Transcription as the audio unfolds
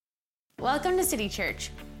Welcome to City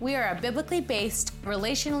Church. We are a biblically based,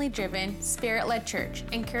 relationally driven, spirit-led church,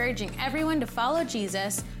 encouraging everyone to follow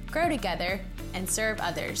Jesus, grow together, and serve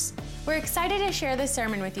others. We're excited to share this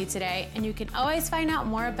sermon with you today, and you can always find out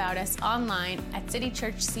more about us online at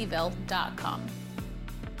citychurchseville.com.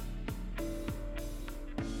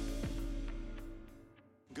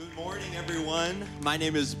 Good morning, everyone. My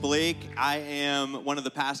name is Blake. I am one of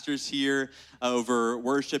the pastors here over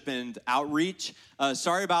worship and outreach.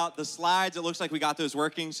 Sorry about the slides. It looks like we got those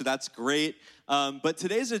working, so that's great. But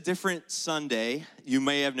today's a different Sunday. You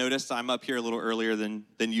may have noticed I'm up here a little earlier than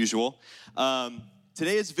usual.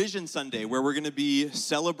 Today is Vision Sunday, where we're going to be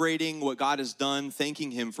celebrating what God has done,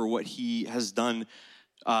 thanking Him for what He has done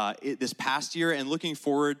this past year, and looking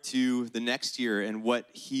forward to the next year and what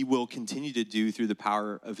He will continue to do through the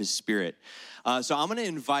power of His Spirit. So I'm going to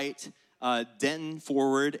invite Denton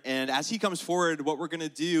forward, and as he comes forward, what we're going to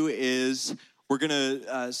do is we're going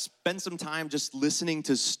to spend some time just listening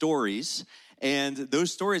to stories, and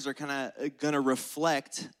those stories are kind of going to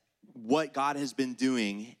reflect what God has been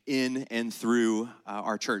doing in and through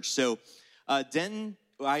our church. So Denton,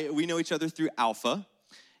 we know each other through Alpha.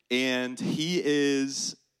 And he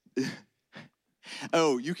is,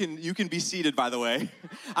 oh, you can be seated, by the way.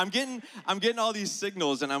 I'm getting all these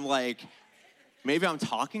signals, and I'm like, maybe I'm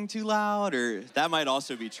talking too loud, or that might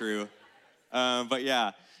also be true. But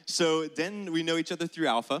yeah, so then we know each other through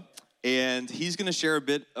Alpha, and he's going to share a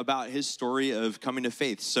bit about his story of coming to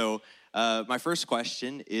faith. So my first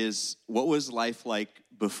question is, what was life like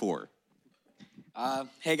before?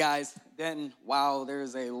 Hey guys, Denton, wow,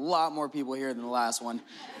 there's a lot more people here than the last one.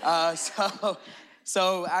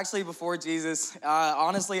 So actually before Jesus,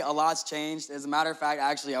 honestly, a lot's changed. As a matter of fact,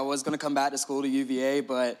 actually, I was going to come back to school to UVA,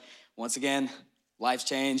 but once again, life's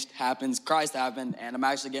changed, Christ happened, and I'm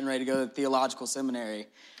actually getting ready to go to theological seminary.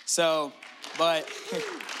 So, but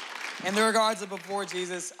in the regards of before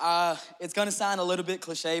Jesus, it's going to sound a little bit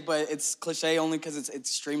cliche, but it's cliche only because it's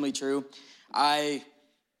extremely true. I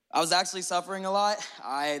was actually suffering a lot.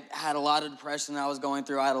 I had a lot of depression I was going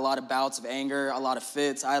through. I had a lot of bouts of anger, a lot of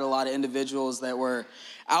fits. I had a lot of individuals that were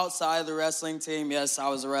outside of the wrestling team. Yes, I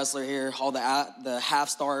was a wrestler here. All the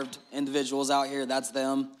half-starved individuals out here, that's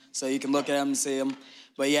them. So you can look at them and see them.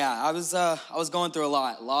 But yeah, I was going through a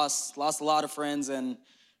lot. Lost a lot of friends and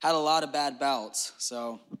had a lot of bad bouts.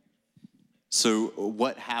 So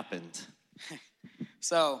what happened?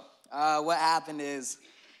 What happened is,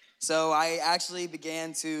 so I actually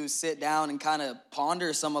began to sit down and kind of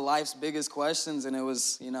ponder some of life's biggest questions, and it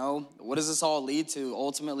was, what does this all lead to?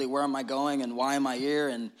 Ultimately, where am I going and why am I here?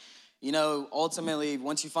 And, ultimately,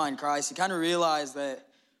 once you find Christ, you kind of realize that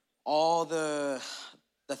all the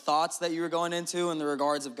thoughts that you were going into in the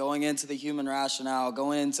regards of going into the human rationale,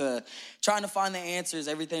 going into trying to find the answers,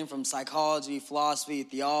 everything from psychology, philosophy,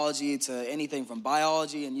 theology, to anything from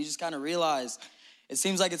biology, and you just kind of realize it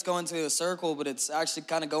seems like it's going to a circle, but it's actually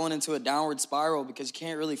kind of going into a downward spiral because you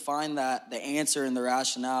can't really find the answer in the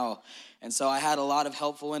rationale. And so I had a lot of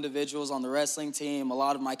helpful individuals on the wrestling team, a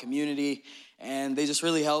lot of my community, and they just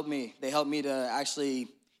really helped me. They helped me to actually,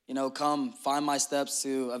 come find my steps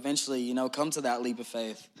to eventually, come to that leap of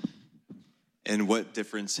faith. And what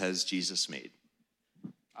difference has Jesus made?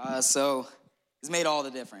 So he's made all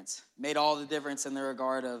the difference. Made all the difference in the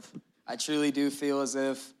regard of, I truly do feel as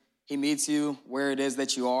if He meets you where it is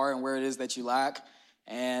that you are and where it is that you lack.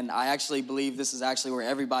 And I actually believe this is actually where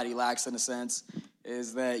everybody lacks, in a sense,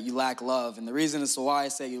 is that you lack love. And the reason as to why I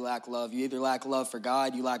say you lack love, you either lack love for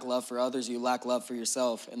God, you lack love for others, you lack love for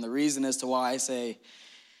yourself. And the reason as to why I say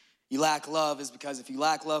you lack love is because if you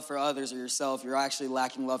lack love for others or yourself, you're actually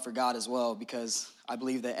lacking love for God as well, because I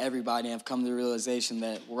believe that everybody have come to the realization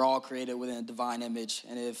that we're all created within a divine image.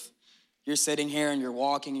 And if you're sitting here and you're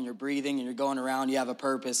walking and you're breathing and you're going around, you have a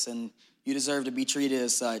purpose, and you deserve to be treated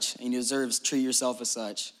as such, and you deserve to treat yourself as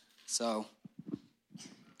such. So.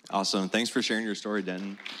 Awesome. Thanks for sharing your story,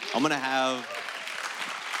 Denton. I'm going to have...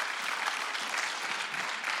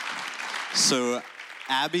 So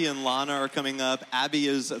Abby and Lana are coming up. Abby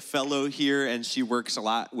is a fellow here, and she works a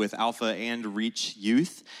lot with Alpha and Reach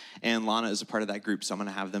Youth, and Lana is a part of that group, so I'm going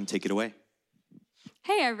to have them take it away.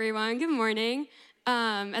 Hey, everyone. Good morning.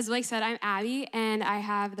 As Blake said, I'm Abby, and I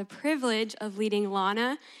have the privilege of leading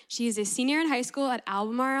Lana. She's a senior in high school at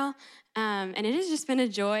Albemarle, and it has just been a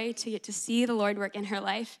joy to get to see the Lord work in her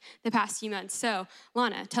life the past few months. So,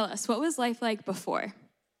 Lana, tell us, what was life like before?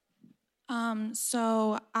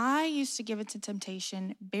 So I used to give it to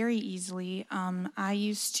temptation very easily. I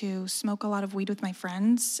used to smoke a lot of weed with my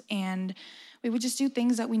friends, and we would just do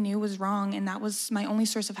things that we knew was wrong, and that was my only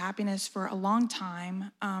source of happiness for a long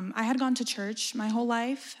time. I had gone to church my whole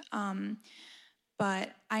life,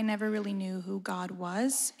 but I never really knew who God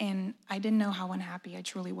was, and I didn't know how unhappy I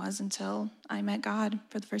truly was until I met God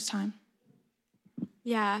for the first time.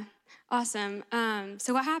 Yeah, awesome.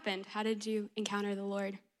 So what happened? How did you encounter the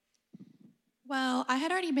Lord? Well, I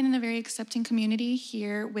had already been in a very accepting community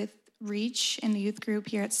here with Reach in the youth group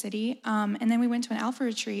here at City. And then we went to an Alpha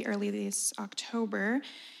retreat early this October.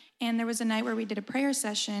 And there was a night where we did a prayer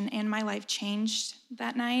session, and my life changed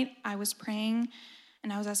that night. I was praying,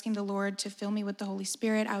 and I was asking the Lord to fill me with the Holy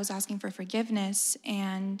Spirit. I was asking for forgiveness,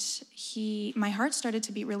 and my heart started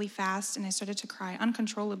to beat really fast, and I started to cry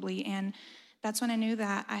uncontrollably. And that's when I knew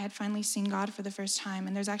that I had finally seen God for the first time.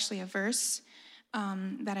 And there's actually a verse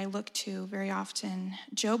that I look to very often.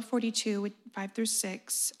 Job 42,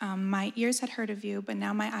 5-6. My ears had heard of you, but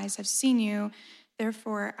now my eyes have seen you.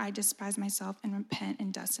 Therefore, I despise myself and repent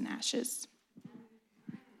in dust and ashes.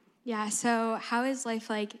 Yeah, so how is life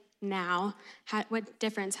like now? What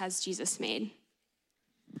difference has Jesus made?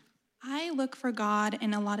 I look for God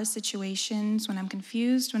in a lot of situations when I'm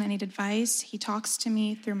confused, when I need advice. He talks to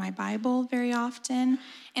me through my Bible very often.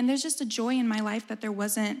 And there's just a joy in my life that there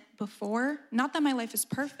wasn't before. Not that my life is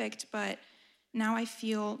perfect, but now I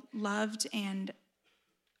feel loved and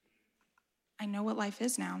I know what life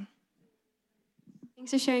is now.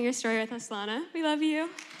 Thanks for sharing your story with us, Lana. We love you.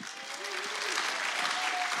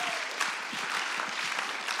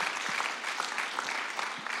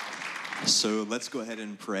 So let's go ahead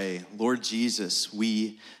and pray. Lord Jesus,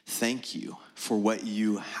 we thank you for what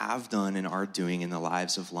you have done and are doing in the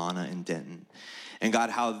lives of Lana and Denton. And God,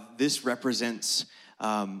 how this represents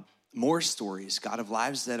more stories, God, of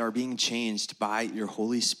lives that are being changed by your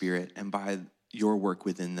Holy Spirit and by your work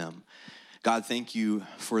within them. God, thank you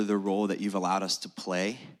for the role that you've allowed us to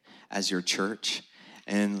play as your church.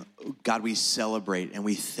 And God, we celebrate and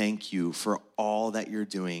we thank you for all that you're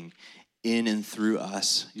doing in and through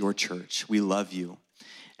us, your church. We love you,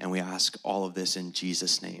 and we ask all of this in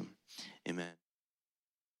Jesus' name. Amen.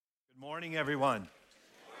 Good morning, everyone.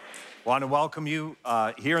 Want to welcome you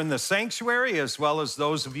here in the sanctuary, as well as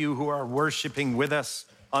those of you who are worshiping with us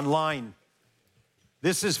online.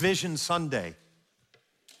 This is Vision Sunday.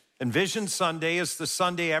 And Vision Sunday is the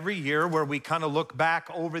Sunday every year where we kind of look back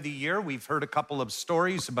over the year. We've heard a couple of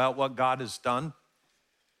stories about what God has done.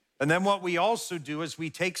 And then what we also do is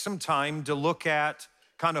we take some time to look at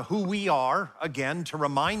kind of who we are, again, to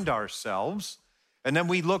remind ourselves. And then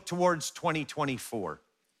we look towards 2024.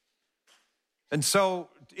 And so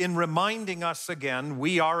in reminding us again,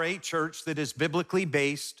 we are a church that is biblically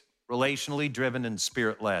based, relationally driven, and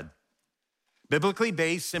spirit-led. Biblically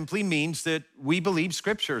based simply means that we believe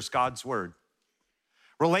Scripture is God's word.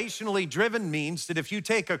 Relationally driven means that if you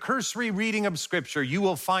take a cursory reading of Scripture, you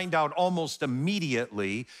will find out almost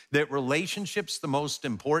immediately that relationship's the most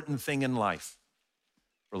important thing in life.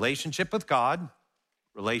 Relationship with God,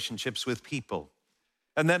 relationships with people.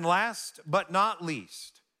 And then last but not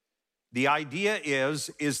least, the idea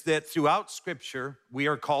is that throughout Scripture, we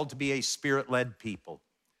are called to be a spirit-led people.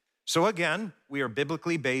 So again, we are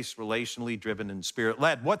biblically based, relationally driven, and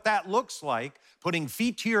spirit-led. What that looks like, putting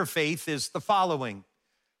feet to your faith, is the following.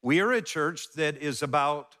 We are a church that is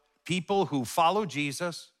about people who follow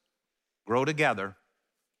Jesus, grow together,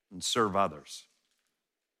 and serve others.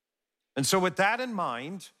 And so with that in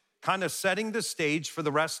mind, kind of setting the stage for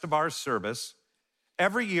the rest of our service,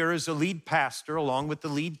 every year as a lead pastor, along with the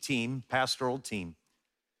lead team, pastoral team,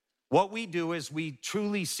 what we do is we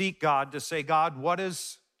truly seek God to say, God, what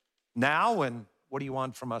is now and what do you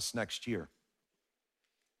want from us next year?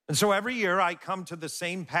 And so every year I come to the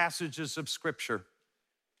same passages of Scripture.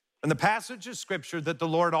 And the passage of Scripture that the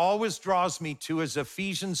Lord always draws me to is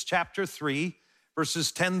Ephesians chapter 3,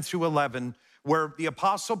 verses 10 through 11, where the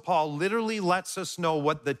Apostle Paul literally lets us know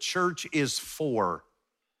what the church is for,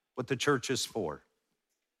 what the church is for.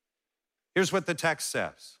 Here's what the text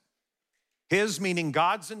says. His, meaning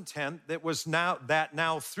God's intent, that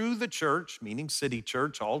now through the church, meaning City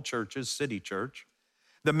Church, all churches, City Church,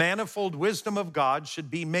 the manifold wisdom of God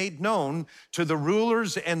should be made known to the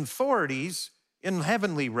rulers and authorities in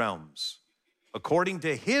heavenly realms, according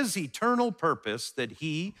to his eternal purpose that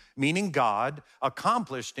he, meaning God,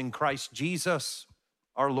 accomplished in Christ Jesus,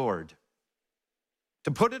 our Lord. To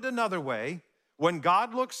put it another way, when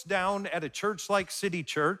God looks down at a church like City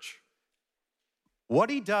Church, what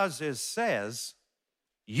he does is says,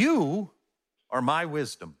 you are my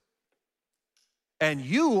wisdom, and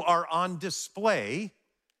you are on display.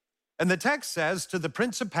 And the text says, to the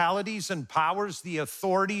principalities and powers, the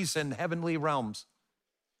authorities in heavenly realms.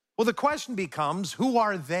 Well, the question becomes, who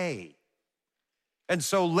are they? And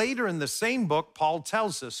so later in the same book, Paul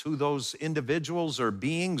tells us who those individuals or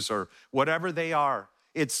beings or whatever they are.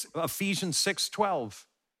 It's Ephesians 6:12.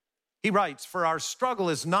 He writes, "For our struggle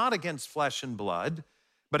is not against flesh and blood,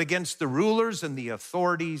 but against the rulers and the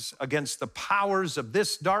authorities, against the powers of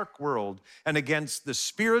this dark world, and against the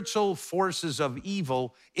spiritual forces of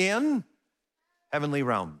evil in heavenly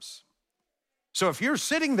realms." So if you're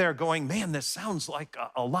sitting there going, man, this sounds like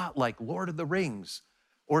a lot like Lord of the Rings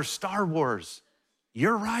or Star Wars,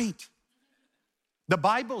 you're right. The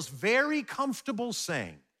Bible's very comfortable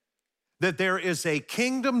saying that there is a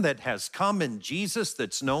kingdom that has come in Jesus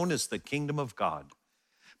that's known as the kingdom of God.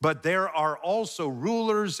 But there are also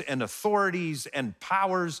rulers and authorities and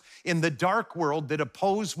powers in the dark world that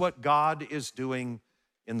oppose what God is doing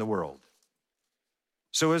in the world.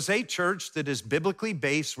 So as a church that is biblically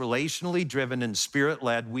based, relationally driven, and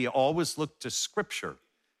spirit-led, we always look to Scripture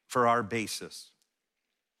for our basis.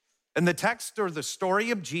 And the text or the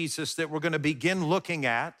story of Jesus that we're going to begin looking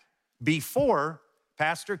at before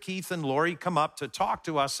Pastor Keith and Lori come up to talk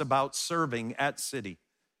to us about serving at City.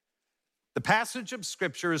 The passage of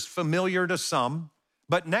Scripture is familiar to some,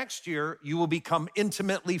 but next year you will become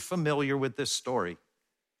intimately familiar with this story.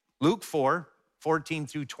 Luke 4:14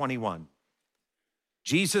 through 21.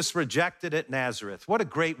 Jesus rejected at Nazareth. What a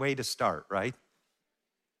great way to start, right?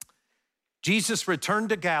 Jesus returned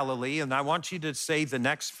to Galilee, and I want you to say the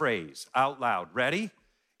next phrase out loud. Ready?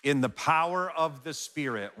 In the power of the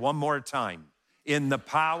Spirit. One more time. In the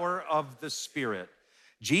power of the Spirit.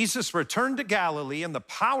 Jesus returned to Galilee in the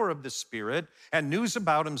power of the Spirit, and news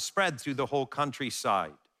about him spread through the whole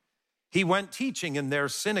countryside. He went teaching in their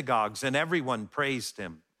synagogues, and everyone praised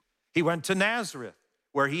him. He went to Nazareth,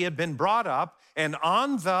 where he had been brought up, and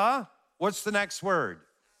on the, what's the next word?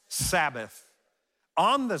 Sabbath.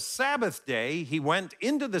 On the Sabbath day, he went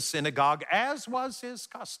into the synagogue, as was his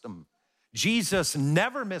custom. Jesus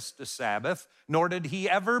never missed a Sabbath, nor did he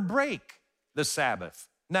ever break the Sabbath.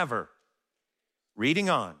 Never. Reading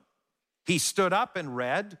on. He stood up and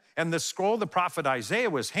read, and the scroll of the prophet Isaiah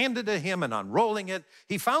was handed to him, and unrolling it,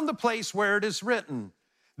 he found the place where it is written,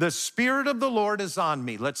 "The Spirit of the Lord is on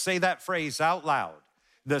me." Let's say that phrase out loud.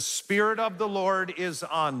 The Spirit of the Lord is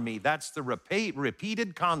on me. That's the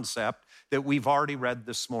repeated concept that we've already read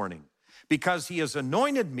this morning. Because he has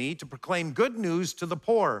anointed me to proclaim good news to the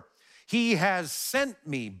poor. He has sent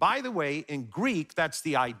me. By the way, in Greek, that's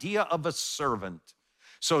the idea of a servant.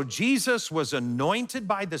 So Jesus was anointed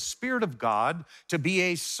by the Spirit of God to be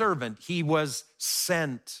a servant. He was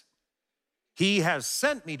sent. He has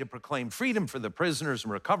sent me to proclaim freedom for the prisoners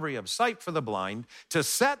and recovery of sight for the blind, to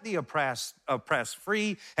set the oppressed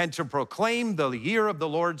free, and to proclaim the year of the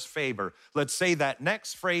Lord's favor. Let's say that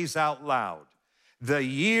next phrase out loud. The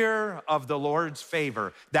year of the Lord's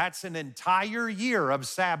favor. That's an entire year of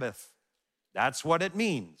Sabbath. That's what it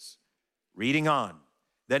means. Reading on.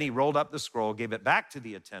 Then he rolled up the scroll, gave it back to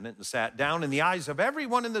the attendant, and sat down, and the eyes of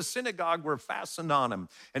everyone in the synagogue were fastened on him.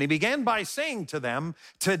 And he began by saying to them,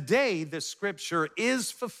 "Today the scripture is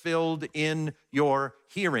fulfilled in your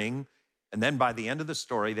hearing." And then by the end of the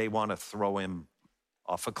story, they want to throw him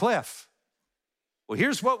off a cliff. Well,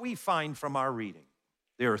 here's what we find from our reading.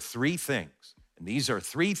 There are three things, and these are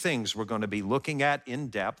three things we're going to be looking at in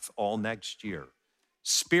depth all next year: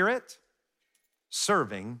 Spirit,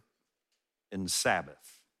 serving, and Sabbath.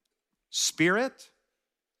 Spirit,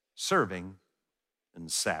 serving,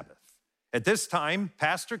 and Sabbath. At this time,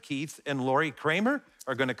 Pastor Keith and Lori Kramer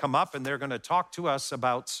are going to come up, and they're going to talk to us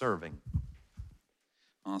about serving.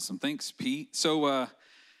 Awesome. Thanks, Pete. So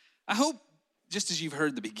I hope, just as you've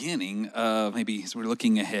heard the beginning, maybe as we're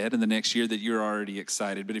looking ahead in the next year, that you're already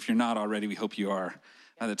excited. But if you're not already, we hope you are.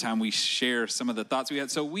 By the time we share some of the thoughts we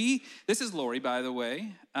had. So this is Lori, by the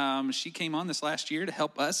way. She came on this last year to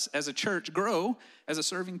help us as a church grow as a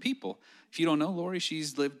serving people. If you don't know Lori,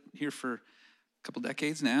 she's lived here for a couple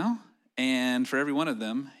decades now. And for every one of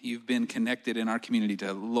them, you've been connected in our community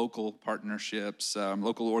to local partnerships,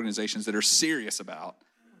 local organizations that are serious about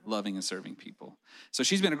loving and serving people. So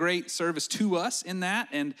she's been a great service to us in that.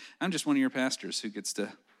 And I'm just one of your pastors who gets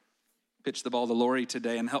to pitch the ball to Lori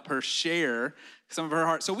today and help her share some of her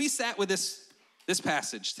heart. So we sat with this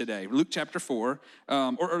passage today, Luke chapter 4,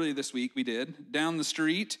 or earlier this week we did, down the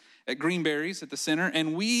street at Greenberry's at the center,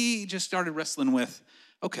 and we just started wrestling with,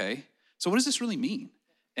 okay, so what does this really mean?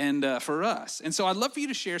 And for us. And so I'd love for you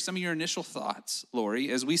to share some of your initial thoughts,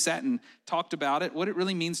 Lori, as we sat and talked about it, what it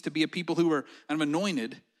really means to be a people who are kind of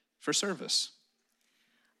anointed for service.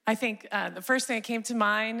 I think the first thing that came to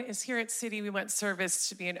mind is here at City, we want service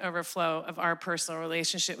to be an overflow of our personal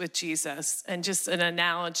relationship with Jesus. And just an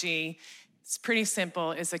analogy, It's pretty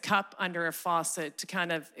simple. It's a cup under a faucet to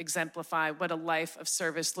kind of exemplify what a life of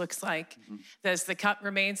service looks like. That as the cup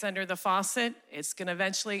remains under the faucet, it's going to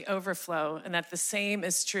eventually overflow. And that the same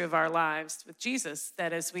is true of our lives with Jesus,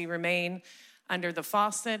 that as we remain under the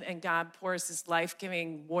faucet and God pours his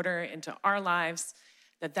life-giving water into our lives,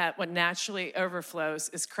 that what naturally overflows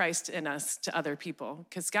is Christ in us to other people.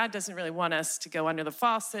 Because God doesn't really want us to go under the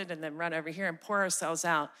faucet and then run over here and pour ourselves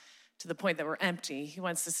out to the point that we're empty. He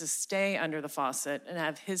wants us to stay under the faucet and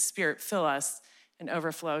have his Spirit fill us and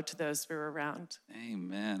overflow to those we're around.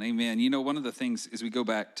 Amen. Amen. You know, one of the things as we go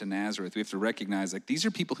back to Nazareth, we have to recognize like these are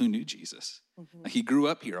people who knew Jesus. Like, he grew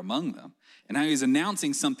up here among them. And now he's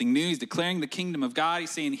announcing something new. He's declaring the kingdom of God. He's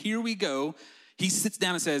saying, here we go. He sits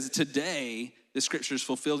down and says, today the scripture is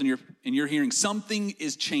fulfilled in your hearing. Something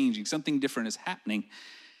is changing. Something different is happening.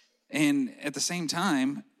 And at the same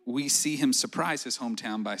time, we see him surprise his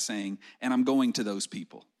hometown by saying, and I'm going to those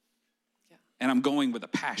people. Yeah. And I'm going with a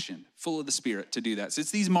passion, full of the Spirit to do that. So it's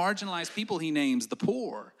these marginalized people he names, the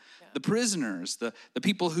poor, the prisoners, the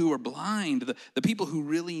people who are blind, the people who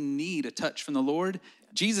really need a touch from the Lord. Yeah.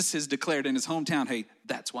 Jesus has declared in his hometown, hey,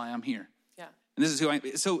 that's why I'm here. Yeah. And this is who I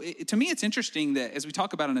am. So to me, it's interesting that as we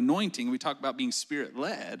talk about an anointing, we talk about being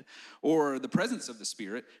Spirit-led or the presence of the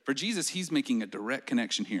Spirit. For Jesus, he's making a direct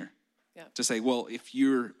connection here. Yeah. To say, well, if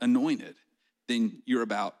you're anointed, then you're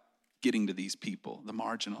about getting to these people, the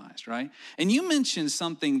marginalized, right? And you mentioned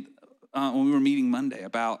something when we were meeting Monday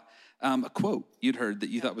about a quote you'd heard that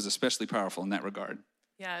you thought was especially powerful in that regard.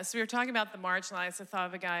 Yeah, as we were talking about the marginalized, I thought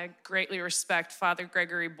of a guy I greatly respect, Father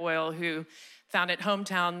Gregory Boyle, who founded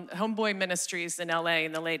Homeboy Ministries in LA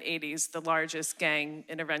in the late 80s, the largest gang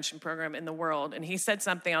intervention program in the world. And he said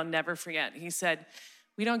something I'll never forget. He said,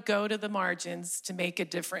 we don't go to the margins to make a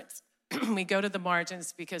difference. We go to the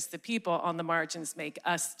margins because the people on the margins make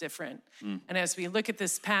us different. And as we look at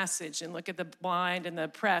this passage and look at the blind and the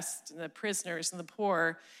oppressed and the prisoners and the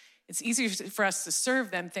poor, it's easier for us to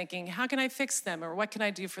serve them thinking, how can I fix them? Or what can I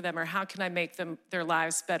do for them? Or how can I make their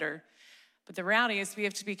lives better? But the reality is we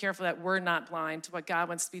have to be careful that we're not blind to what God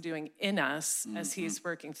wants to be doing in us as he's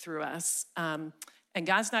working through us. And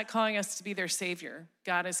God's not calling us to be their savior.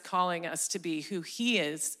 God is calling us to be who he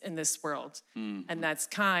is in this world. And that's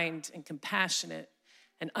kind and compassionate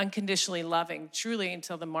and unconditionally loving, truly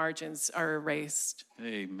until the margins are erased.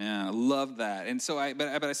 Amen. I love that. And so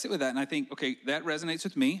but I sit with that and I think, okay, that resonates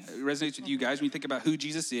with me. It resonates with you guys when you think about who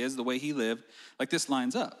Jesus is, the way he lived. Like, this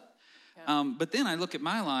lines up. Yeah. But then I look at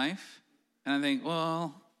my life and I think,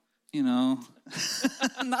 well, you know,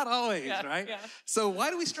 not always, right? Yeah. So why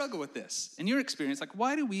do we struggle with this? In your experience, like,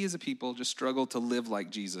 why do we as a people just struggle to live like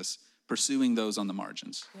Jesus, pursuing those on the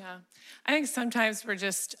margins? Yeah, I think sometimes we're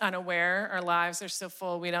just unaware. Our lives are so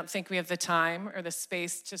full, we don't think we have the time or the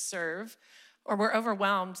space to serve, or we're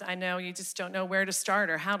overwhelmed. I know you just don't know where to start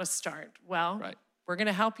or how to start. Well, we're going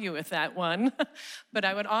to help you with that one. But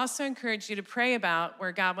I would also encourage you to pray about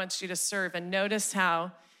where God wants you to serve and notice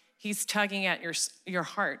how he's tugging at your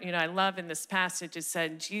heart. You know, I love in this passage, it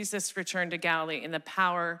said, Jesus returned to Galilee in the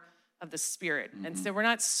power of the Spirit. And so we're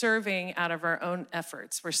not serving out of our own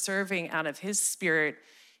efforts. We're serving out of his Spirit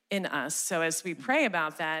in us. So as we pray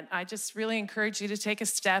about that, I just really encourage you to take a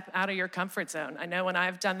step out of your comfort zone. I know when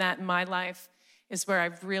I've done that in my life is where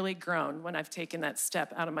I've really grown, when I've taken that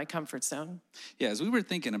step out of my comfort zone. Yeah, as we were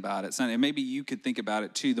thinking about it, Sonny, and maybe you could think about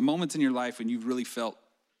it too, the moments in your life when you've really felt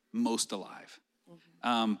most alive.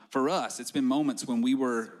 For us, it's been moments when we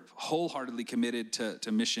were wholeheartedly committed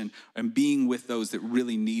to mission and being with those that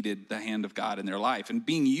really needed the hand of God in their life and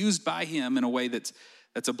being used by him in a way that's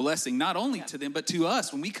a blessing, not only to them, but to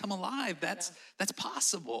us. When we come alive, that's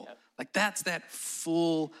possible. Yep. Like, that's that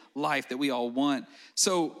full life that we all want.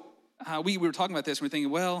 So we were talking about this and we're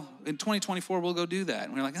thinking, well, in 2024, we'll go do that.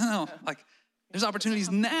 And we're like, oh, like, there's opportunities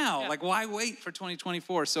now. Like, why wait for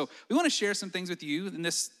 2024? So we want to share some things with you in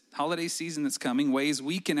this holiday season that's coming, ways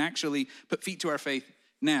we can actually put feet to our faith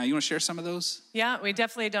now. You want to share some of those? Yeah, we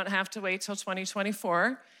definitely don't have to wait till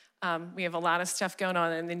 2024. We have a lot of stuff going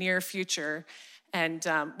on in the near future. And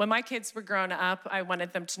when my kids were growing up, I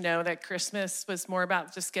wanted them to know that Christmas was more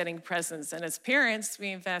about just getting presents. And as parents, we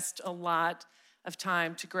invest a lot of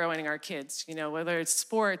time to growing our kids, you know, whether it's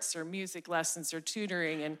sports or music lessons or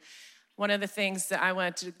tutoring. And one of the things that I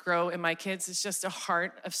wanted to grow in my kids is just a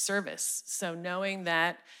heart of service. So knowing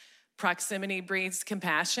that proximity breeds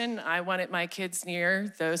compassion, I wanted my kids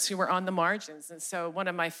near those who were on the margins. And so one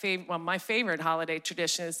of my favorite holiday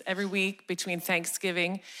traditions, every week between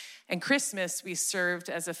Thanksgiving and Christmas, we served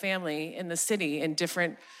as a family in the city in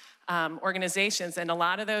different organizations, and a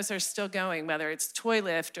lot of those are still going, whether it's Toy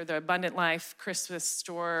Lift or the Abundant Life Christmas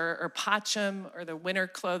store or Pacham or the Winter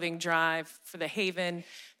Clothing Drive for the Haven.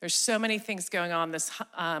 There's so many things going on this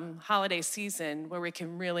holiday season where we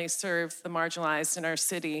can really serve the marginalized in our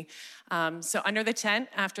city. So under the tent,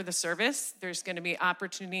 after the service, there's going to be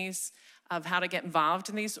opportunities of how to get involved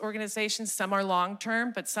in these organizations. Some are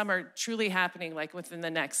long-term, but some are truly happening like within the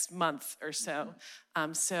next month or so.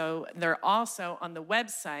 So they're also on the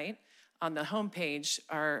website, on the homepage,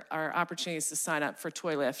 are opportunities to sign up for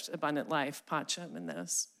Toy Lift, Abundant Life, Pacham, and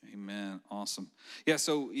those. Amen. Awesome. Yeah,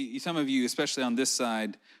 so some of you, especially on this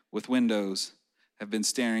side with windows, have been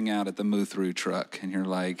staring out at the move-through truck, and you're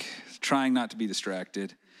like, trying not to be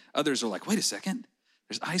distracted. Others are like, wait a second,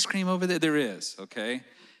 there's ice cream over there? There is, okay?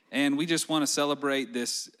 And we just want to celebrate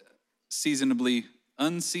this unseasonably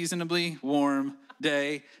warm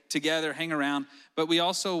day together, hang around. But we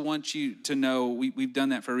also want you to know, we've done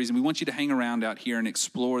that for a reason. We want you to hang around out here and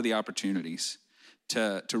explore the opportunities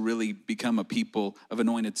to really become a people of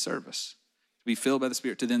anointed service, to be filled by the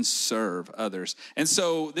Spirit, to then serve others. And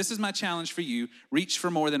so this is my challenge for you. Reach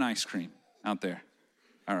for more than ice cream out there,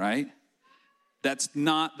 all right? That's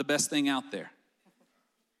not the best thing out there.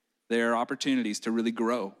 There are opportunities to really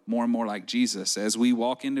grow more and more like Jesus as we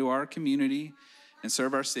walk into our community and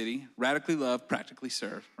serve our city. Radically love, practically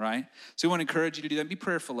serve, right? So we want to encourage you to do that. Be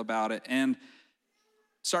prayerful about it and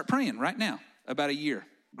start praying right now about a year,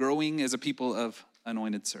 growing as a people of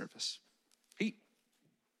anointed service. Pete.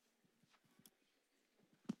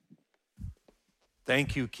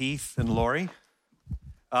 Thank you, Keith and Lori.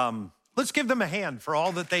 Let's give them a hand for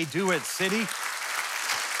all that they do at City.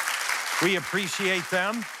 We appreciate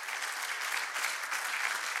them.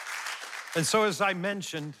 And so, as I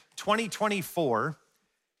mentioned, 2024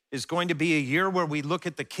 is going to be a year where we look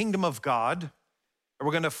at the kingdom of God, and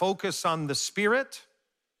we're going to focus on the Spirit,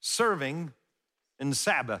 serving, and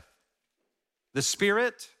Sabbath. The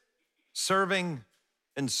Spirit, serving,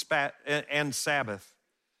 and Sabbath.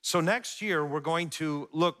 So next year, we're going to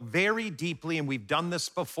look very deeply, and we've done this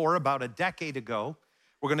before about a decade ago.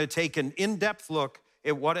 We're going to take an in-depth look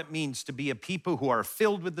at what it means to be a people who are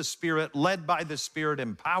filled with the Spirit, led by the Spirit,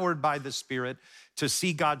 empowered by the Spirit, to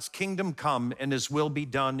see God's kingdom come and His will be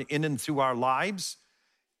done in and through our lives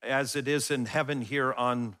as it is in heaven here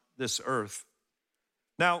on this earth.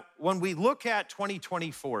 Now, when we look at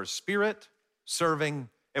 2024, Spirit, serving,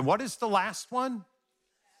 and what is the last one?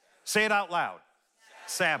 Say it out loud.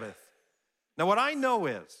 Sabbath. Now, what I know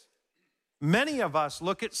is many of us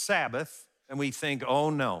look at Sabbath and we think, oh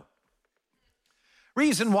no.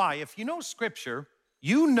 Reason why, if you know Scripture,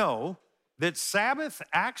 you know that Sabbath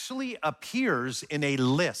actually appears in a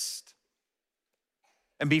list.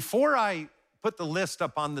 And before I put the list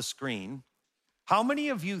up on the screen, how many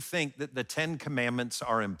of you think that the 10 Commandments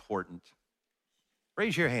are important?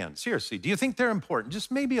 Raise your hand. Seriously, do you think they're important?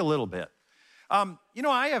 Just maybe a little bit. You know,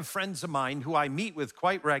 I have friends of mine who I meet with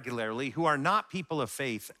quite regularly who are not people of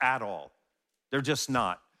faith at all. They're just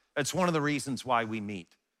not. That's one of the reasons why we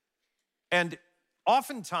meet. And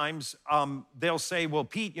oftentimes, they'll say, well,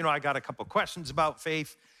 Pete, you know, I got a couple questions about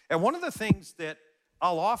faith. And one of the things that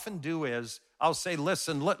I'll often do is I'll say,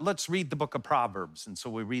 listen, let's read the book of Proverbs. And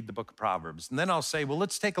so we read the book of Proverbs. And then I'll say, well,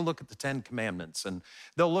 let's take a look at the 10 Commandments. And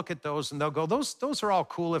they'll look at those and they'll go, those are all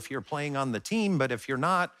cool if you're playing on the team, but if you're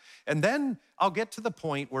not. And then I'll get to the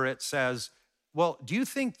point where it says, well, do you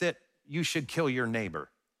think that you should kill your neighbor?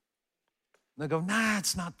 And they'll go, nah,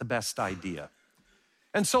 it's not the best idea.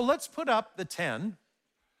 And so let's put up the 10.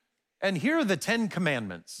 And here are the 10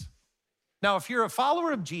 Commandments. Now, if you're a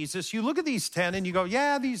follower of Jesus, you look at these 10 and you go,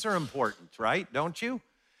 yeah, these are important, right? Don't you?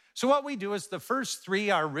 So what we do is the first 3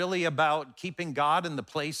 are really about keeping God in the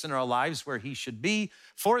place in our lives where He should be.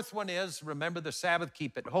 4th one is remember the Sabbath,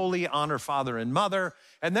 keep it holy, honor father and mother.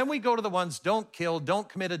 And then we go to the ones, don't kill, don't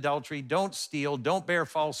commit adultery, don't steal, don't bear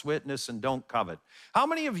false witness, and don't covet. How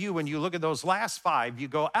many of you, when you look at those last 5, you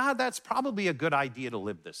go, that's probably a good idea to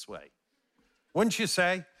live this way? Wouldn't you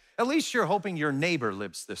say? At least you're hoping your neighbor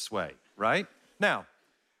lives this way, right? Now,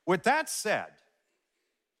 with that said,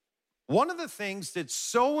 one of the things that's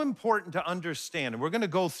so important to understand, and we're going to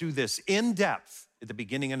go through this in depth at the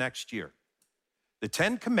beginning of next year, the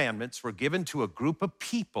 10 Commandments were given to a group of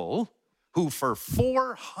people who for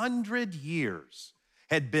 400 years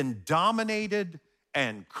had been dominated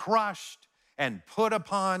and crushed and put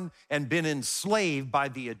upon and been enslaved by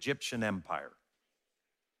the Egyptian empire.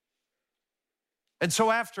 And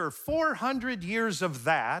so after 400 years of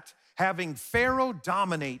that, having Pharaoh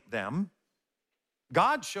dominate them,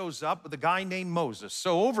 God shows up with a guy named Moses.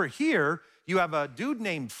 So over here, you have a dude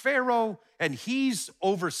named Pharaoh, and he's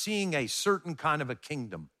overseeing a certain kind of a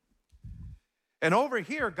kingdom. And over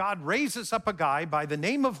here, God raises up a guy by the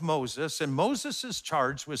name of Moses, and Moses'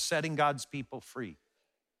 charge was setting God's people free.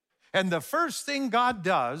 And the first thing God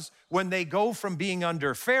does when they go from being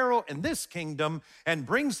under Pharaoh in this kingdom and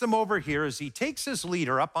brings them over here is he takes his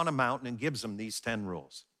leader up on a mountain and gives them these 10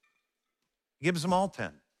 rules. He gives them all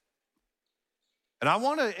 10. And I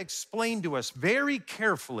want to explain to us very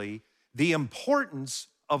carefully the importance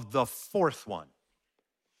of the fourth one.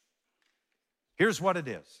 Here's what it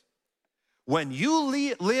is. When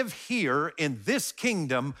you live here in this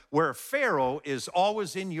kingdom where Pharaoh is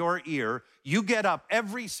always in your ear, you get up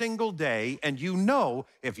every single day and you know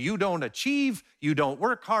if you don't achieve, you don't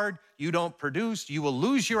work hard, you don't produce, you will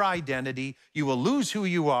lose your identity, you will lose who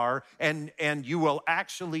you are, and you will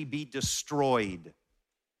actually be destroyed.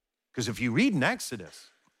 Because if you read in Exodus,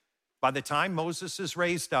 by the time Moses is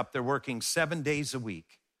raised up, they're working 7 days a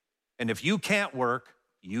week. And if you can't work,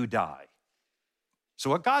 you die. So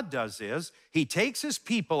what God does is he takes his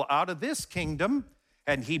people out of this kingdom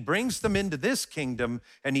and he brings them into this kingdom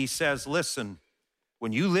and he says, listen,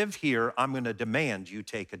 when you live here, I'm going to demand you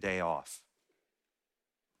take a day off.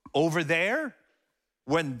 Over there,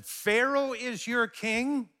 when Pharaoh is your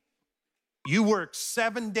king, you work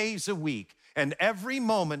 7 days a week, and every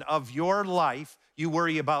moment of your life, you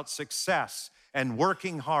worry about success and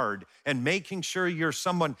working hard and making sure you're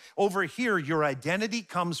someone. Over here, your identity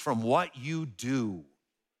comes from what you do.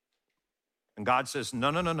 And God says,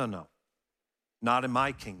 no, not in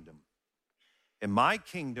my kingdom. In my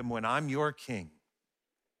kingdom, when I'm your king,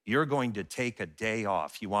 you're going to take a day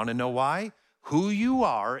off. You want to know why? Who you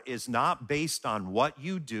are is not based on what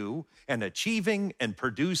you do and achieving and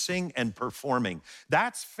producing and performing.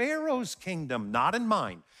 That's Pharaoh's kingdom, not in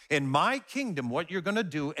mine. In my kingdom, what you're going to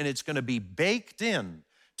do, and it's going to be baked in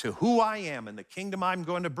to who I am and the kingdom I'm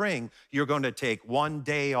going to bring, you're going to take 1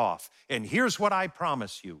 day off. And here's what I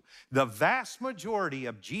promise you. The vast majority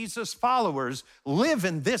of Jesus' followers live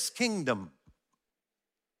in this kingdom.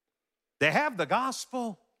 They have the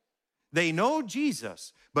gospel. They know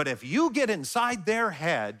Jesus. But if you get inside their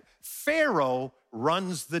head, Pharaoh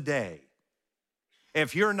runs the day.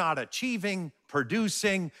 If you're not achieving,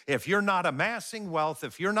 producing, if you're not amassing wealth,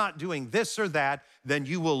 if you're not doing this or that, then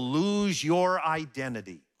you will lose your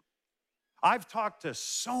identity. I've talked to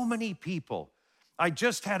so many people. I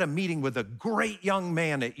just had a meeting with a great young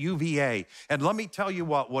man at UVA. And let me tell you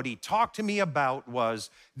what he talked to me about was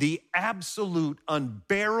the absolute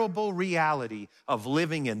unbearable reality of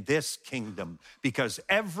living in this kingdom. Because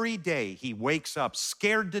every day he wakes up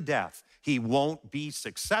scared to death. He won't be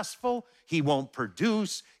successful. He won't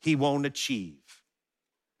produce. He won't achieve.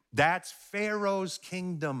 That's Pharaoh's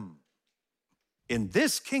kingdom. In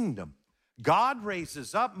this kingdom, God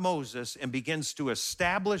raises up Moses and begins to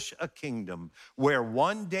establish a kingdom where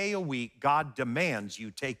 1 day a week, God demands you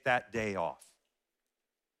take that day off.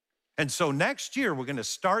 And so next year, we're going to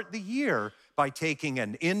start the year by taking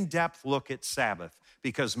an in-depth look at Sabbath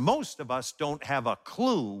because most of us don't have a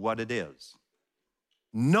clue what it is.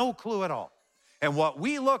 No clue at all. And what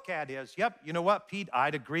we look at is, yep, you know what, Pete,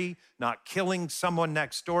 I'd agree. Not killing someone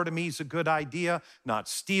next door to me is a good idea. Not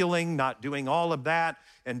stealing, not doing all of that.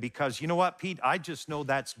 And because, you know what, Pete, I just know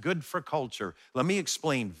that's good for culture. Let me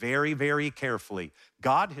explain very, very carefully.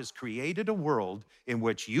 God has created a world in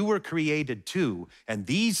which you were created too. And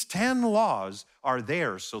these 10 laws are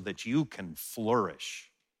there so that you can flourish.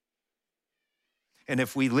 And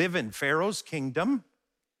if we live in Pharaoh's kingdom,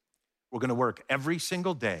 we're going to work every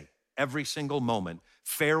single day. Every single moment,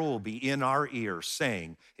 Pharaoh will be in our ear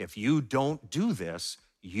saying, if you don't do this,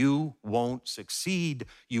 you won't succeed.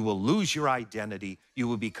 You will lose your identity. You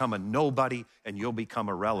will become a nobody and you'll become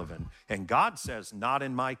irrelevant. And God says, not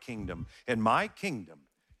in my kingdom. In my kingdom,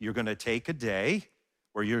 you're going to take a day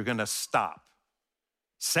where you're going to stop.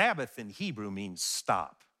 Sabbath in Hebrew means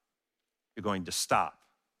stop. You're going to stop.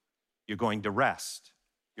 You're going to rest.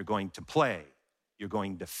 You're going to play. You're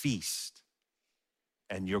going to feast.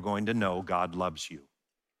 And you're going to know God loves you.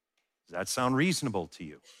 Does that sound reasonable to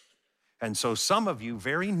you? And so some of you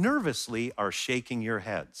very nervously are shaking your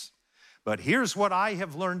heads. But here's what I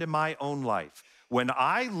have learned in my own life. When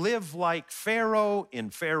I live like Pharaoh in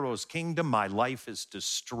Pharaoh's kingdom, my life is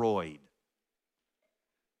destroyed.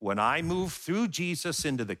 When I move through Jesus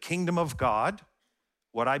into the kingdom of God,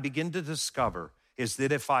 what I begin to discover is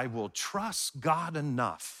that if I will trust God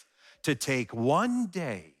enough to take 1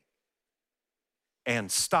 day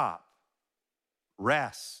and stop,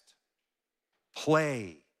 rest,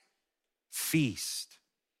 play, feast,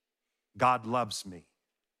 God loves me.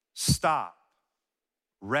 Stop,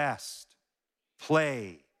 rest,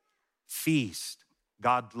 play, feast,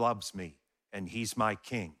 God loves me, and he's my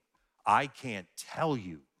king. I can't tell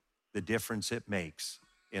you the difference it makes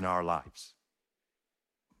in our lives.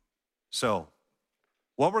 So,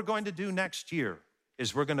 what we're going to do next year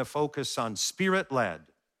is we're going to focus on Spirit-led,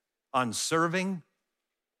 on serving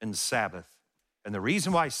and Sabbath. And the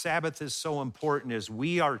reason why Sabbath is so important is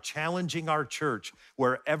we are challenging our church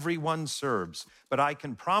where everyone serves. But I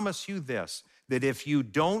can promise you this, that if you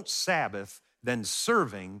don't Sabbath, then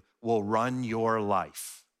serving will run your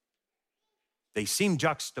life. They seem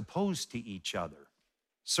juxtaposed to each other,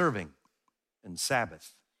 serving and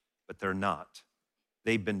Sabbath, but they're not.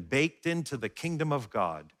 They've been baked into the kingdom of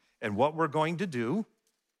God. And what we're going to do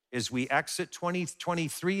is we exit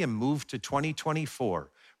 2023 and move to 2024.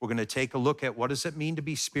 We're going to take a look at what does it mean to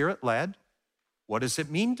be Spirit-led, what does it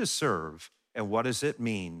mean to serve, and what does it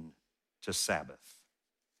mean to Sabbath.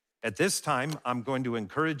 At this time, I'm going to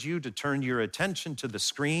encourage you to turn your attention to the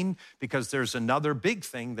screen because there's another big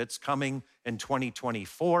thing that's coming in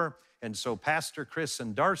 2024. And so Pastor Chris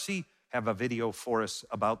and Darcy have a video for us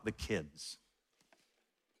about the kids.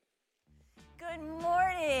 Good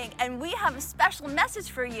morning, and we have a special message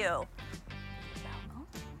for you.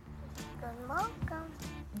 Welcome.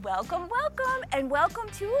 Welcome, welcome, and welcome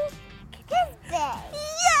to Kids Day.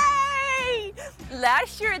 Yay!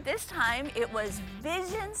 Last year at this time, it was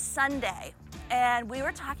Vision Sunday, and we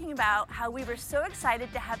were talking about how we were so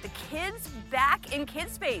excited to have the kids back in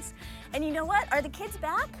Kids Space. And you know what? Are the kids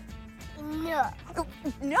back? No.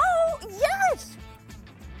 No, yes!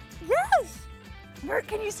 Yes!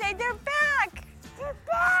 Can you say they're back? They're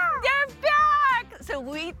back. They're back! So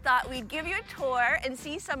we thought we'd give you a tour and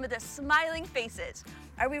see some of the smiling faces.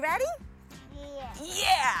 Are we ready? Yeah.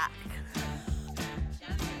 Yeah!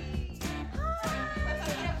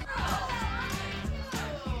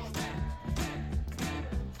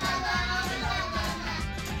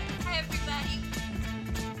 Hi, everybody.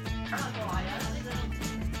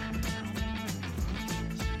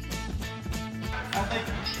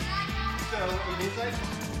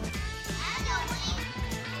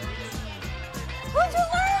 What'd you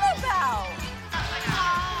learn about?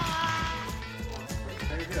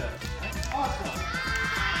 Very good. Awesome.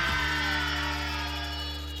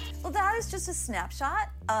 Well, that is just a snapshot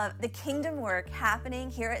of the kingdom work happening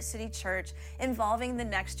here at City Church involving the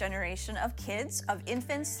next generation of kids, of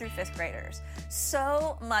infants through fifth graders.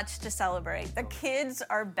 So much to celebrate. The kids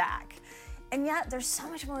are back. And yet there's so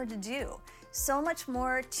much more to do. So much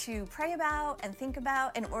more to pray about and think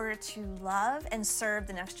about in order to love and serve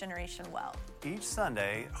the next generation well. Each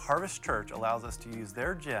Sunday, Harvest Church allows us to use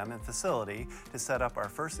their gym and facility to set up our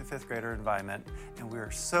first and fifth grader environment, and we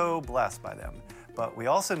are so blessed by them. But we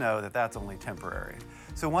also know that that's only temporary.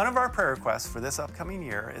 So one of our prayer requests for this upcoming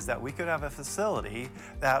year is that we could have a facility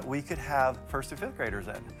that we could have first and fifth graders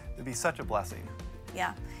in. It'd be such a blessing.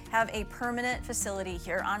 Yeah, have a permanent facility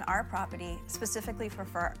here on our property specifically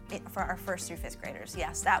for our first through fifth graders.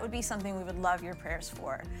 Yes, that would be something we would love your prayers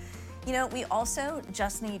for. You know, we also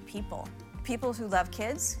just need people who love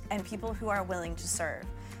kids and people who are willing to serve.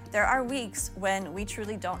 There are weeks when we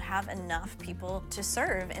truly don't have enough people to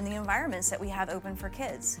serve in the environments that we have open for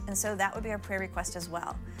kids. And so that would be our prayer request as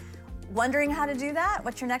well. Wondering how to do that?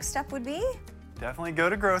 What your next step would be? Definitely go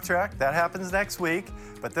to Growth Track. That happens next week.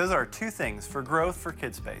 But those are two things for growth for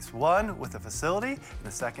Kids Space. One, with a facility, and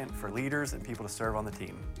the second, for leaders and people to serve on the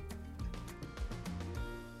team.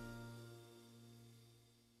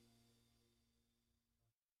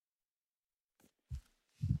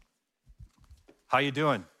 How you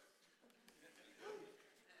doing?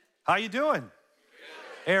 How you doing?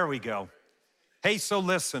 There we go. Hey, so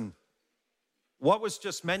listen. What was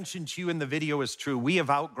just mentioned to you in the video is true. We have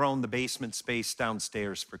outgrown the basement space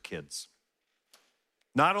downstairs for kids.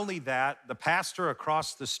 Not only that, the pastor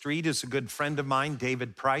across the street is a good friend of mine,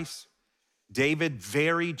 David Price. David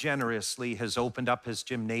very generously has opened up his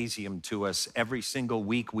gymnasium to us. Every single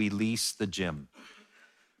week we lease the gym.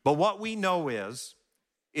 But what we know is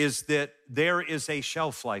that there is a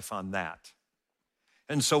shelf life on that.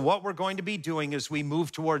 And so what we're going to be doing as we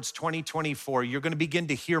move towards 2024, you're going to begin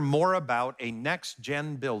to hear more about a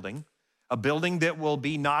next-gen building, a building that will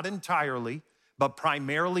be not entirely, but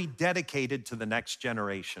primarily dedicated to the next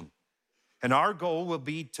generation. And our goal will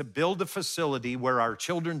be to build a facility where our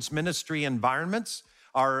children's ministry environments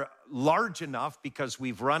are large enough because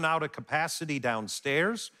we've run out of capacity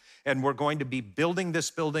downstairs, and we're going to be building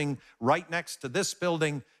this building right next to this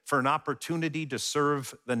building for an opportunity to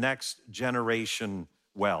serve the next generation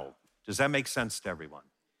well. Does that make sense to everyone?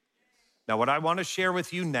 Now, what I want to share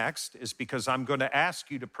with you next is because I'm going to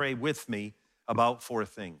ask you to pray with me about 4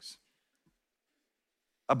 things.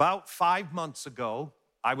 About 5 months ago,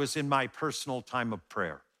 I was in my personal time of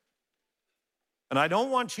prayer. And I don't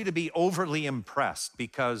want you to be overly impressed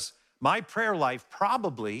because my prayer life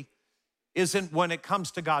probably isn't, when it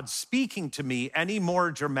comes to God speaking to me, any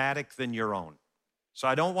more dramatic than your own. So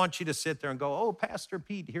I don't want you to sit there and go, oh, Pastor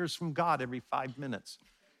Pete hears from God every 5 minutes.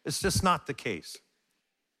 It's just not the case.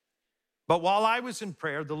 But while I was in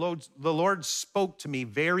prayer, the Lord spoke to me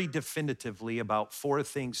very definitively about 4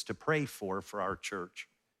 things to pray for our church.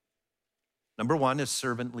 Number 1 is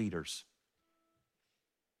servant leaders.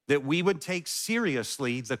 That we would take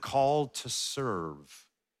seriously the call to serve.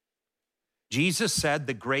 Jesus said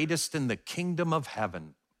the greatest in the kingdom of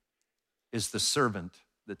heaven is the servant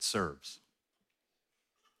that serves.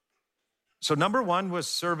 So number 1 was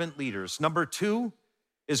servant leaders. Number 2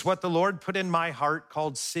 is what the Lord put in my heart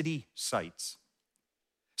called city sites.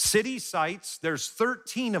 City sites, there's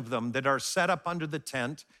 13 of them that are set up under the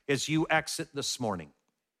tent as you exit this morning.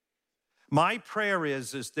 My prayer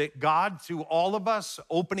is that God, through all of us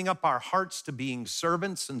opening up our hearts to being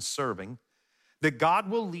servants and serving, that God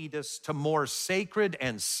will lead us to more sacred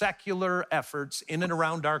and secular efforts in and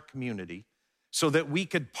around our community so that we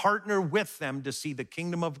could partner with them to see the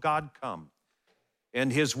kingdom of God come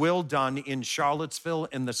and his will done in Charlottesville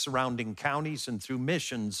and the surrounding counties and through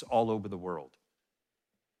missions all over the world.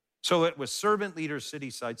 So it was servant leaders, city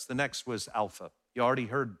sites. The next was Alpha. You already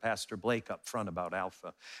heard Pastor Blake up front about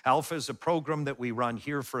Alpha. Alpha is a program that we run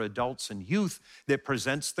here for adults and youth that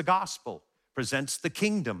presents the gospel, presents the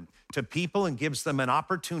kingdom to people and gives them an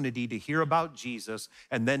opportunity to hear about Jesus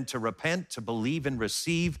and then to repent, to believe and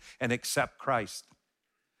receive and accept Christ.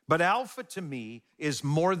 But Alpha to me is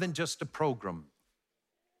more than just a program.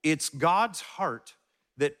 It's God's heart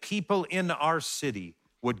that people in our city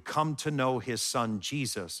would come to know his son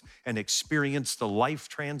Jesus and experience the life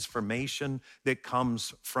transformation that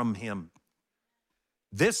comes from him.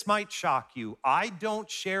 This might shock you. I don't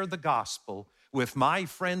share the gospel with my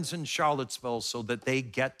friends in Charlottesville so that they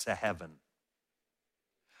get to heaven.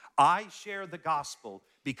 I share the gospel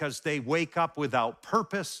because they wake up without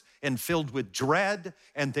purpose and filled with dread,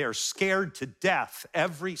 and they're scared to death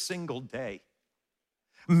every single day.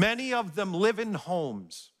 Many of them live in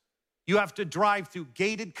homes. You have to drive through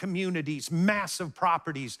gated communities, massive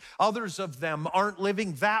properties. Others of them aren't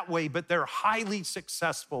living that way, but they're highly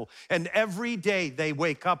successful. And every day they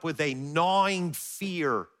wake up with a gnawing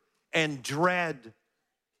fear and dread.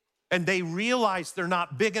 And they realize they're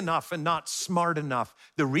not big enough and not smart enough.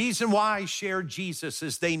 The reason why I share Jesus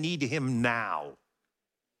is they need him now.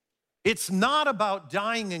 It's not about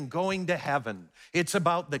dying and going to heaven. It's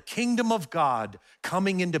about the kingdom of God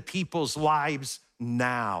coming into people's lives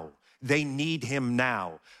now. They need him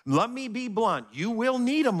now. Let me be blunt. You will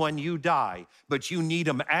need him when you die, but you need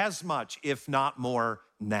him as much, if not more,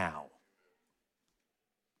 now.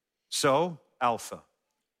 So, Alpha.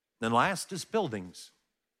 Then last is buildings.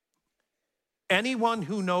 Anyone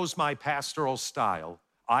who knows my pastoral style,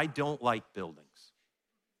 I don't like buildings.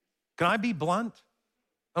 Can I be blunt?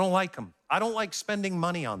 I don't like them. I don't like spending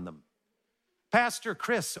money on them. Pastor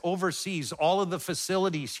Chris oversees all of the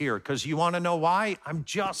facilities here because you want to know why? I'm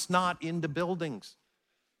just not into buildings.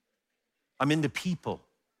 I'm into people.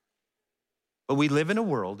 But we live in a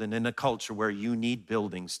world and in a culture where you need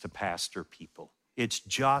buildings to pastor people. It's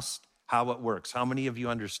just how it works. How many of you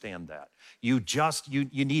understand that? You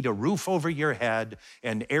need a roof over your head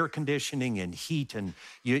and air conditioning and heat, and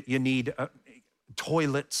you need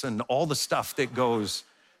toilets and all the stuff that goes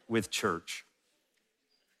with church.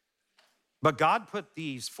 But God put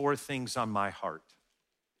these 4 things on my heart,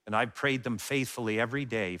 and I've prayed them faithfully every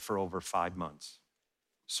day for over 5 months.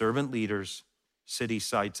 Servant leaders, city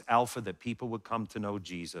sites, Alpha, that people would come to know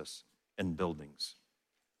Jesus, and buildings.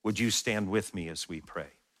 Would you stand with me as we pray?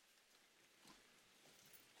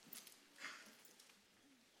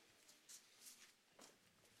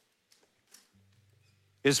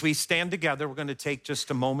 As we stand together, we're going to take just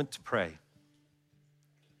a moment to pray.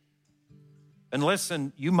 And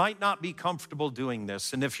listen, you might not be comfortable doing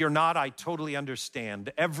this. And if you're not, I totally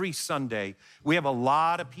understand. Every Sunday, we have a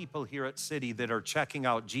lot of people here at City that are checking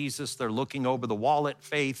out Jesus. They're looking over the wall at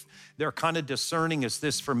faith. They're kind of discerning, is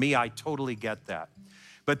this for me? I totally get that.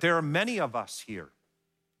 But there are many of us here,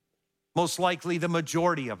 most likely the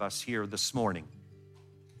majority of us here this morning,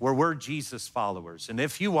 where we're Jesus followers. And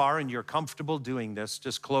if you are and you're comfortable doing this,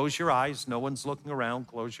 just close your eyes. No one's looking around.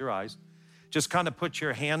 Close your eyes. Just kind of put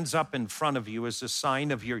your hands up in front of you as a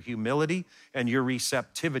sign of your humility and your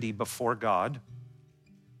receptivity before God.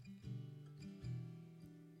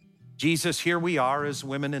 Jesus, here we are as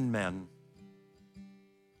women and men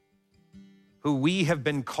who we have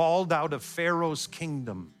been called out of Pharaoh's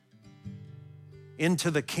kingdom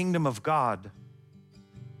into the kingdom of God.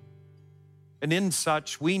 And in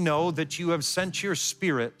such, we know that you have sent your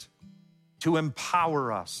Spirit to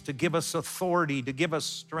empower us, to give us authority, to give us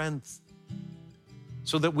strength,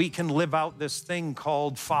 so that we can live out this thing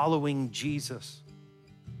called following Jesus.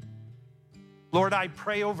 Lord, I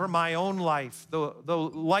pray over my own life, the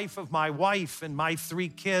life of my wife and my 3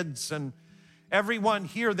 kids, and everyone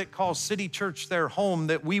here that calls City Church their home,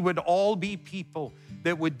 that we would all be people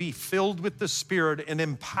that would be filled with the Spirit and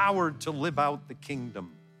empowered to live out the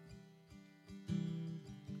kingdom.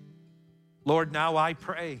 Lord, now I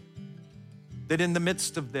pray that in the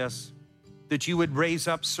midst of this, that you would raise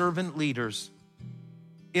up servant leaders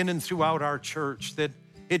in and throughout our church, that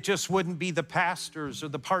it just wouldn't be the pastors or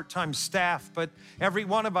the part-time staff, but every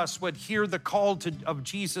one of us would hear the call of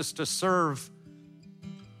Jesus to serve,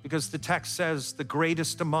 because the text says the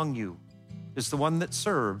greatest among you is the one that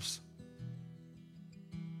serves.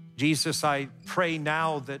 Jesus, I pray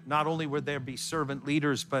now that not only would there be servant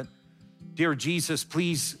leaders, but dear Jesus,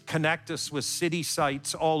 please connect us with city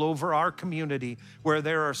sites all over our community where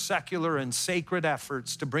there are secular and sacred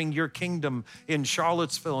efforts to bring your kingdom in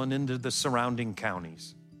Charlottesville and into the surrounding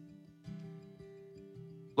counties.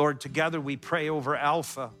 Lord, together we pray over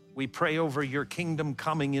Alpha. We pray over your kingdom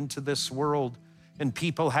coming into this world and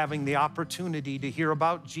people having the opportunity to hear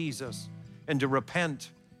about Jesus and to repent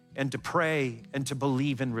and to pray and to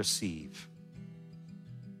believe and receive.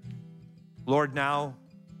 Lord, now,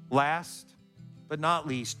 last but not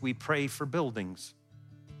least, we pray for buildings.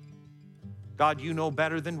 God, you know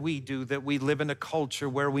better than we do that we live in a culture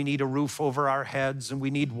where we need a roof over our heads and we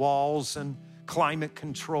need walls and climate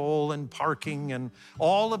control and parking and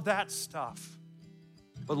all of that stuff.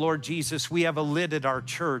 But Lord Jesus, we have a lid at our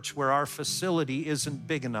church where our facility isn't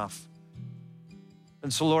big enough.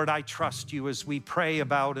 And so, Lord, I trust you as we pray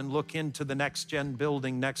about and look into the next gen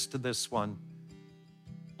building next to this one.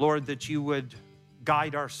 Lord, that you would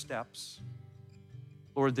guide our steps.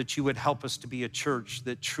 Lord, that you would help us to be a church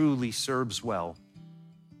that truly serves well.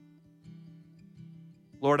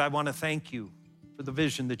 Lord, I want to thank you for the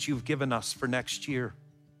vision that you've given us for next year,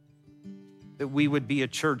 that we would be a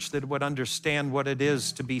church that would understand what it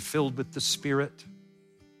is to be filled with the Spirit.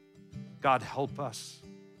 God, help us,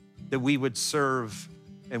 that we would serve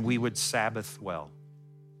and we would Sabbath well.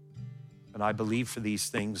 And I believe for these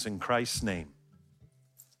things in Christ's name.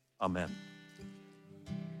 Amen.